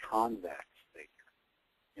free convex figure.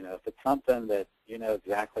 If it's something that you know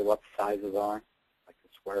exactly what the sizes are, like a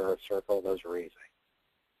square or a circle, those are easy.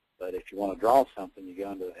 But if you want to draw something, you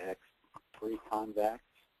go into the X free convex,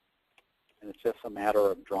 and it's just a matter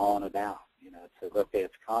of drawing it out. It says, okay,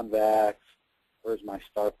 it's convex. Where's my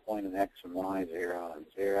start point in X and Y? 0 and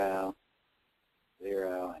 0,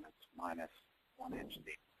 0, and it's minus 1 inch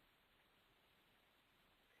deep.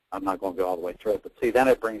 I'm not going to go all the way through it, but see, then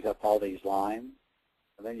it brings up all these lines,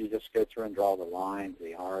 and then you just go through and draw the lines,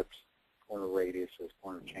 the arcs, corner radiuses,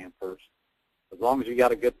 corner chamfers. As long as you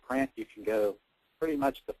got a good print, you can go pretty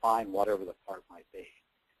much define whatever the part might be,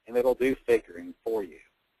 and it'll do figuring for you.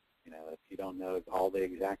 If you don't know all the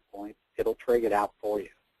exact points, it'll trig it out for you,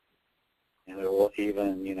 and it will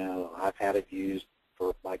even, I've had it used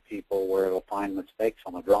for by people where it'll find mistakes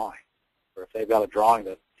on a drawing, or if they've got a drawing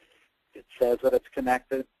that it says that it's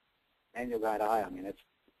connected. Manual Guide I mean, it's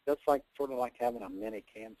just sort of like having a mini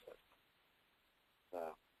CAM system.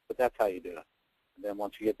 But that's how you do it. And then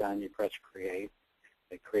once you get done, you press Create.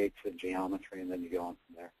 It creates the geometry, and then you go on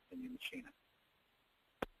from there, and you machine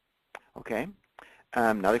it. Okay.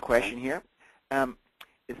 Another question here.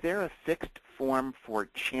 Is there a fixed form for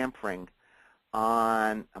chamfering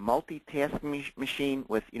on a multitasking machine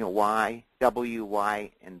with, Y, W,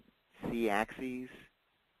 Y, and Z axes?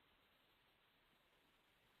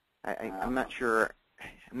 I'm not sure.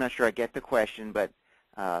 I'm not sure I get the question, but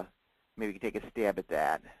maybe you can take a stab at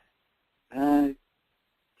that.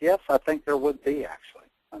 Yes, I think there would be, actually.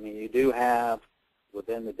 I mean, you do have,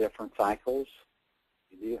 within the different cycles,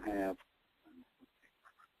 you do have,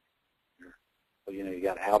 so, you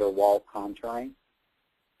got outer wall contouring,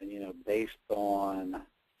 and, based on,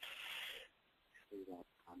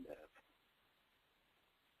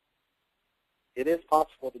 it is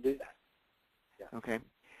possible to do that. Yeah. Okay.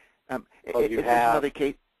 Well, is this another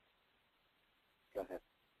case? Go ahead.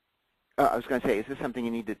 I was going to say, is this something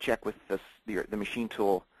you need to check with the machine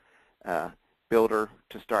tool builder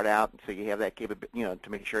to start out, so you have that capability, to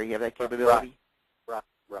make sure you have that capability? Right.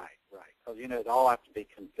 Because it all has to be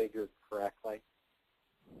configured correctly.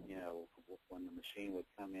 When the machine would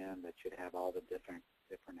come in, that you'd have all the different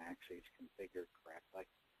axes configured correctly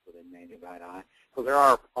within Manual Guide I. So there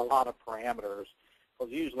are a lot of parameters.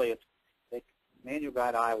 Because usually Manual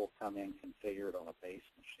Guide I will come in configured on a base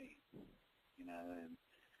machine. And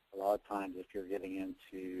a lot of times if you're getting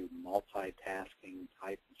into multitasking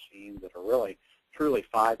type machines that are really truly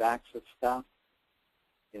 5-axis stuff,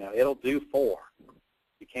 it'll do 4.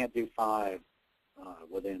 You can't do 5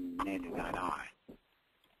 within Manual Guide I.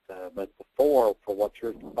 But the 4, for what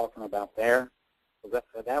you're talking about there,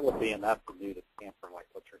 that would be enough to do the camper like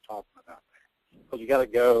what you're talking about there. Because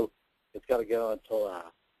it's got to go until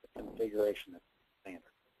the configuration is standard.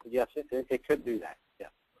 But yes, it could do that.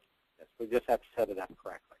 Yes, we just have to set it up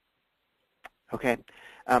correctly. Okay.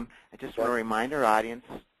 I just want to remind our audience.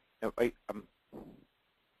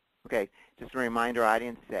 Okay, just a reminder,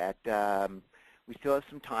 audience, that we still have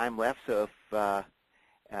some time left. So if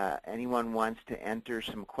anyone wants to enter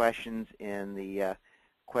some questions in the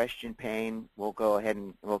question pane, we'll go ahead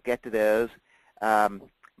and we'll get to those.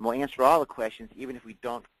 We'll answer all the questions, even if we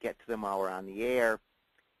don't get to them while we're on the air.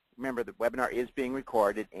 Remember, the webinar is being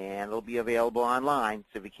recorded, and it'll be available online.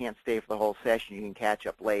 So if you can't stay for the whole session, you can catch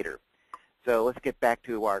up later. So let's get back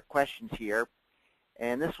to our questions here.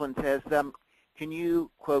 And this one says, can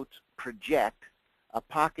you, quote, project a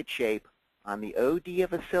pocket shape on the OD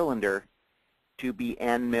of a cylinder to be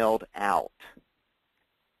end milled out?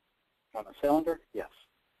 On a cylinder? Yes.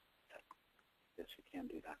 Yes, you can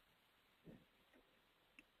do that.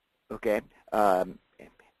 Okay.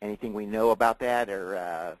 Anything we know about that,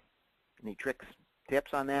 or any tricks,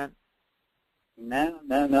 tips on that? No.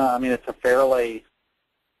 I mean, it's a fairly,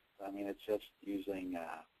 it's just using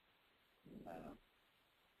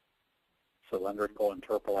cylindrical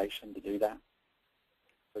interpolation to do that.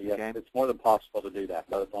 So yes, okay. It's more than possible to do that,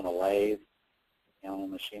 both on a lathe and on a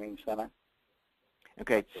machining center.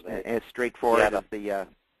 Okay, So as straightforward as the...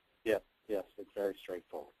 Yes, it's very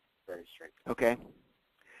straightforward. Very straightforward. Okay.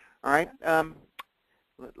 All right.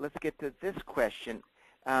 Let's get to this question.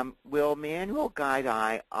 Will manual guide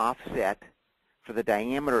eye offset for the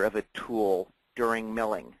diameter of a tool during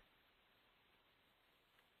milling?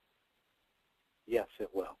 Yes, it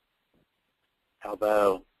will.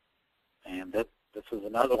 Although, and this is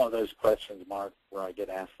another one of those questions, Mark, where I get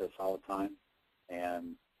asked this all the time,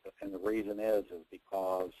 and the reason is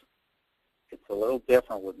because it's a little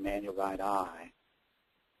different with manual guide eye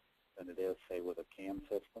than it is, say, with a cam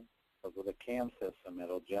system. Because with a cam system,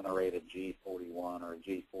 it'll generate a G41 or a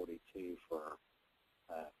G42 for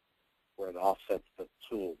where it offsets the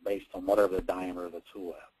tool based on whatever the diameter of the tool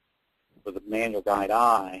is. With a manual guide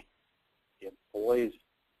eye,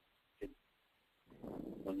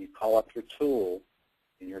 when you call up your tool,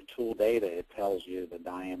 in your tool data, it tells you the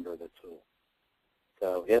diameter of the tool.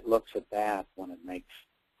 So it looks at that when it makes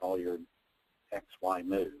all your XY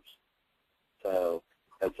moves. So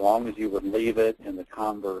as long as you would leave it in the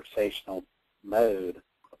conversational mode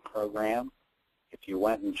of program, if you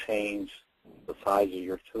went and changed the size of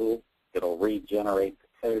your tool, it'll regenerate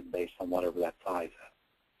the code based on whatever that size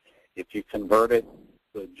is. If you convert it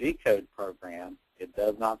to a G-code program, it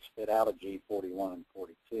does not spit out a G41 and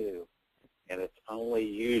 42, and it's only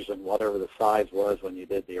using whatever the size was when you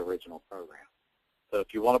did the original program. So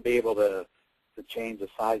if you want to be able to change the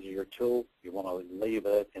size of your tool, you want to leave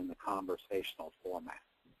it in the conversational format.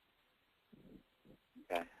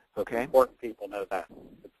 Okay? So Okay. it's important people know that.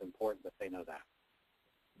 It's important that they know that.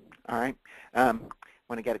 All right. I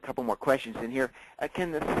want to get a couple more questions in here.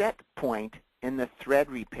 Can the set point in the thread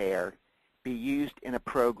repair be used in a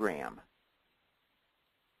program?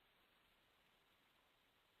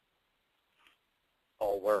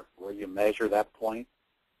 Oh, where you measure that point?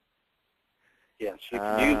 Yes, you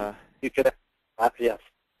can use. You could. Yes,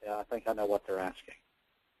 yeah, I think I know what they're asking.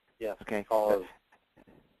 Yes. Okay. Because,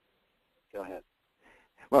 go ahead.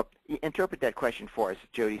 Well, interpret that question for us,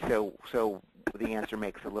 Jody, so the answer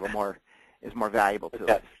makes is more valuable to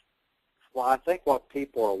us. Well, I think what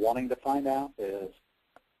people are wanting to find out is,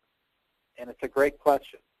 and it's a great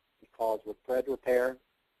question, because with thread repair,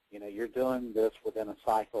 you're doing this within a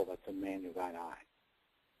cycle that's in manual guide eye.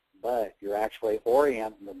 But you're actually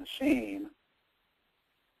orienting the machine,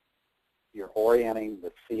 you're orienting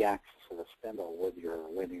the C-axis of the spindle with your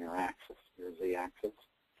linear axis, your Z-axis.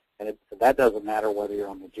 And that doesn't matter whether you're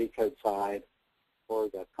on the G-code side or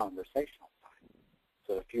the conversational side.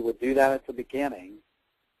 So if you would do that at the beginning,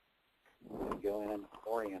 you go in,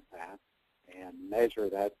 orient that, and measure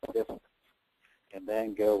that distance, and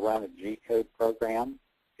then go run a G-code program,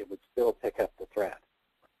 it would still pick up the thread.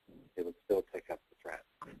 It would still pick up the thread.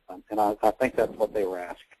 And I think that's what they were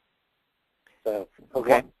asking. So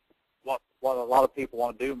okay. What a lot of people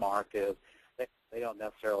want to do, Mark, is they don't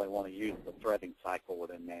necessarily want to use the threading cycle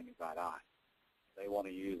within manual guide eye. They want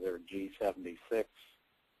to use their G76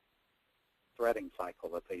 threading cycle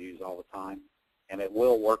that they use all the time, and it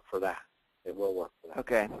will work for that. It will work for that.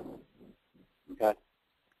 Okay. Okay.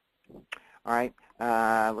 All right.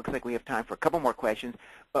 Looks like we have time for a couple more questions.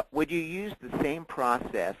 But would you use the same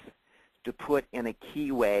process to put in a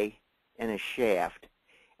keyway in a shaft?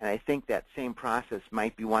 And I think that same process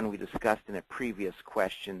might be one we discussed in a previous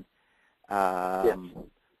question. Yes.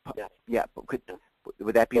 Yeah.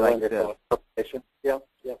 Would that be like the? Yeah.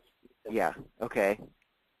 Yes. Yeah. Okay.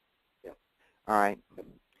 Yeah. All right.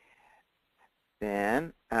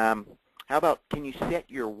 Then, how about, can you set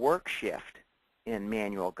your work shift in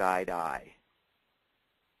manual guide eye?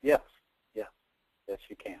 Yes. Yes. Yes,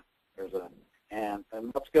 you can. And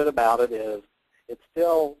what's good about it is it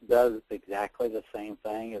still does exactly the same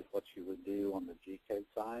thing as what you would do on the G-code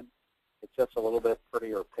side. It's just a little bit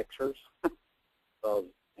prettier pictures. So,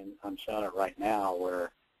 and I'm showing it right now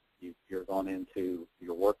where you're going into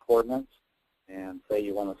your work coordinates, and say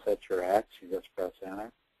you want to set your X, you just press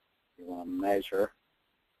enter. You want to measure,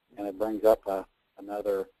 and it brings up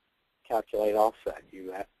another calculate offset.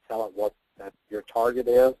 You have to tell it what your target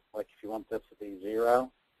is, like if you want this to be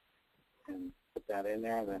 0, and put that in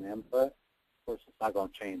there and then input. Of course, it's not going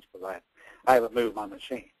to change because I haven't moved my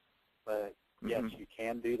machine. But yes, you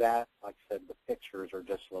can do that. Like I said, the pictures are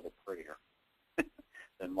just a little prettier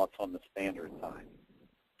than what's on the standard side.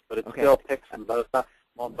 But it still picks on both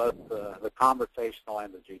the conversational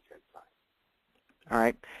and the G-code side. All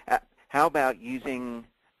right. How about using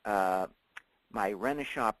my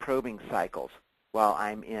Renishaw probing cycles while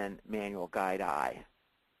I'm in manual guide eye?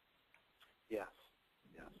 Yes.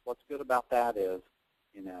 Yes. What's good about that is,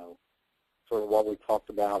 sort of what we talked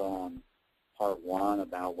about on part 1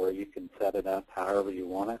 about where you can set it up however you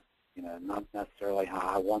want it. not necessarily how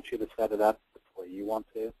I want you to set it up, but the way you want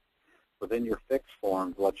to. Within your fix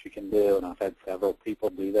forms, what you can do, and I've had several people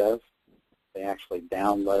do this, they actually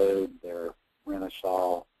download their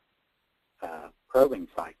Renishaw probing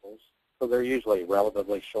cycles, so they're usually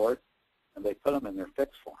relatively short, and they put them in their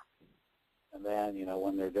fix form. And then,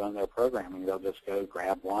 when they're doing their programming, they'll just go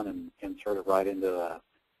grab one and insert it right into the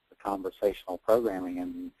conversational programming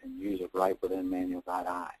and use it right within Manual Guide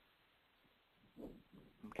I.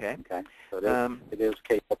 Okay. Okay. So it is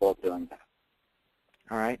capable of doing that.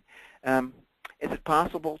 All right. Is it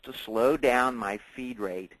possible to slow down my feed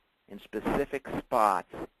rate in specific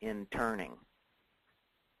spots in turning?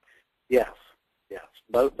 Yes. Yes.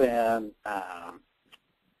 Both in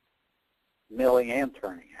milling and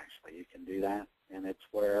turning, actually. You can do that. And it's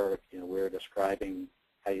where, we're describing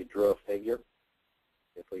how you draw a figure.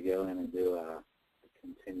 If we go in and do a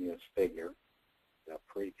continuous figure, a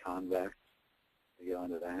pre-convex, we go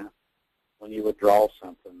into that. When you would draw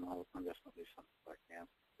something, I'm just going to do something like that,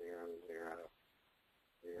 0, 0,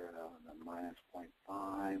 0, and then minus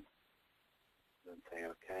 0.5, then say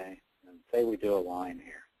OK. And say we do a line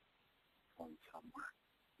here, going somewhere,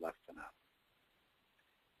 left and up.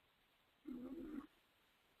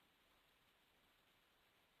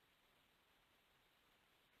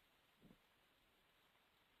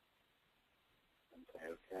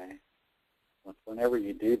 Okay. Whenever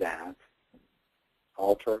you do that,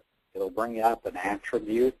 alter, it'll bring up an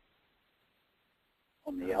attribute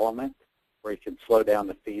on the element where you can slow down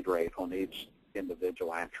the feed rate on each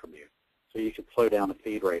individual attribute. So you can slow down the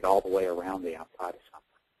feed rate all the way around the outside of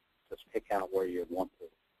something. Just pick out where you want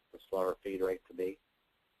the slower feed rate to be.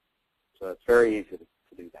 So it's very easy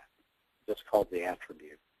to do that. It's just called the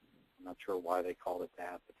attribute. I'm not sure why they called it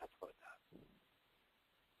that, but that's what it does.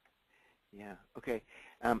 Yeah, okay.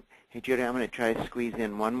 Hey, Jody, I'm going to try to squeeze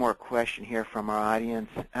in one more question here from our audience.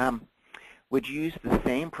 Would you use the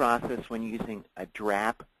same process when using a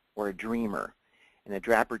DRAP or a Dreamer? And a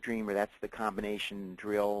DRAP or Dreamer, that's the combination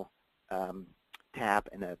drill tap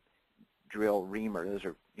and a drill reamer. Those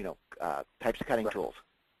are, types of cutting tools.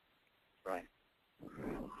 Right.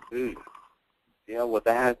 Yeah, with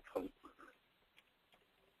that,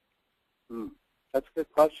 that's a good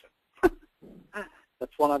question.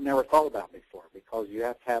 That's one I've never thought about before, because you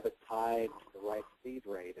have to have it tied to the right feed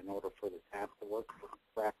rate in order for the tap to work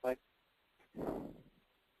correctly.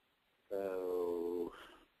 So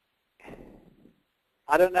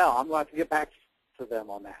I don't know. I'm going to have to get back to them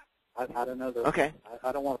on that. I don't know. Okay.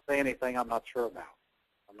 I don't want to say anything I'm not sure about.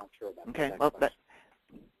 I'm not sure about okay. that. Well,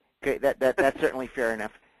 that's certainly fair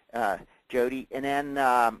enough, Jody. And then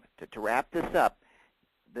to wrap this up,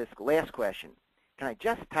 this last question. Can I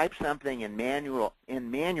just type something in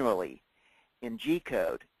manually in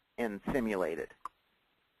G-code and simulate it?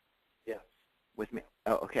 Yes. With me?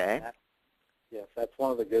 Oh, okay. Yes, that's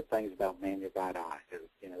one of the good things about Manual Guide I.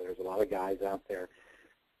 There's a lot of guys out there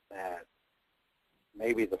that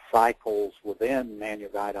maybe the cycles within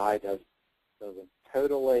Manual Guide I doesn't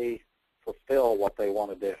totally fulfill what they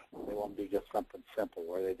want to do. They want to do just something simple,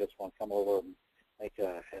 where they just want to come over and make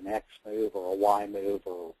an X move or a Y move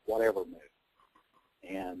or whatever move.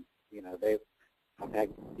 And, I've had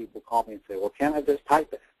people call me and say, well, can't I just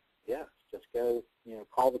type it? Yes, just go,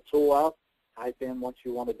 call the tool up, type in what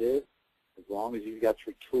you want to do. As long as you've got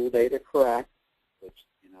your tool data correct, which,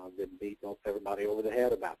 I've been beating everybody over the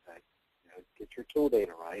head about that. Get your tool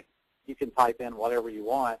data right. You can type in whatever you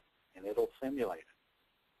want, and it'll simulate it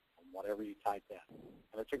on whatever you type in.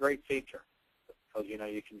 And it's a great feature because,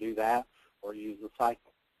 you can do that or use the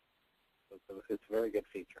cycle. So it's a very good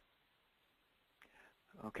feature.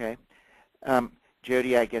 Okay.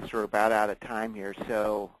 Jody, I guess we're about out of time here,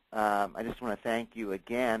 so I just want to thank you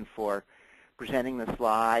again for presenting the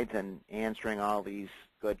slides and answering all these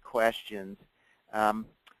good questions. For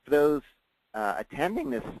those attending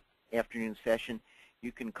this afternoon session,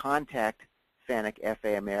 you can contact Fanuc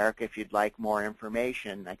FA America if you'd like more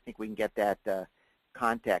information. I think we can get that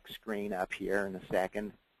contact screen up here in a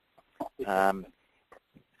second.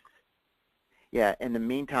 Yeah, in the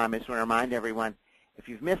meantime, I just want to remind everyone, if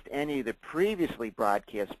you've missed any of the previously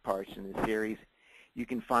broadcast parts in the series, you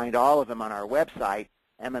can find all of them on our website,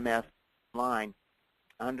 MMS Online,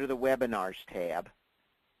 under the Webinars tab.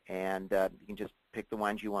 And you can just pick the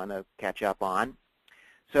ones you want to catch up on.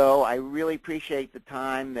 So I really appreciate the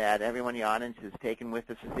time that everyone in the audience has taken with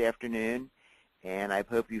us this afternoon, and I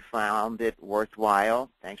hope you found it worthwhile.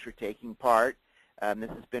 Thanks for taking part. This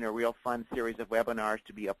has been a real fun series of webinars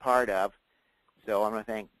to be a part of. So I want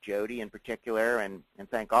to thank Jody in particular and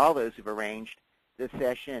thank all those who've arranged this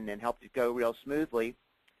session and helped it go real smoothly.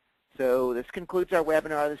 So this concludes our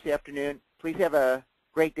webinar this afternoon. Please have a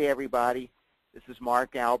Great day, everybody. This is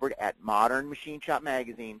Mark Albert at Modern Machine Shop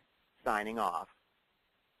Magazine, signing off.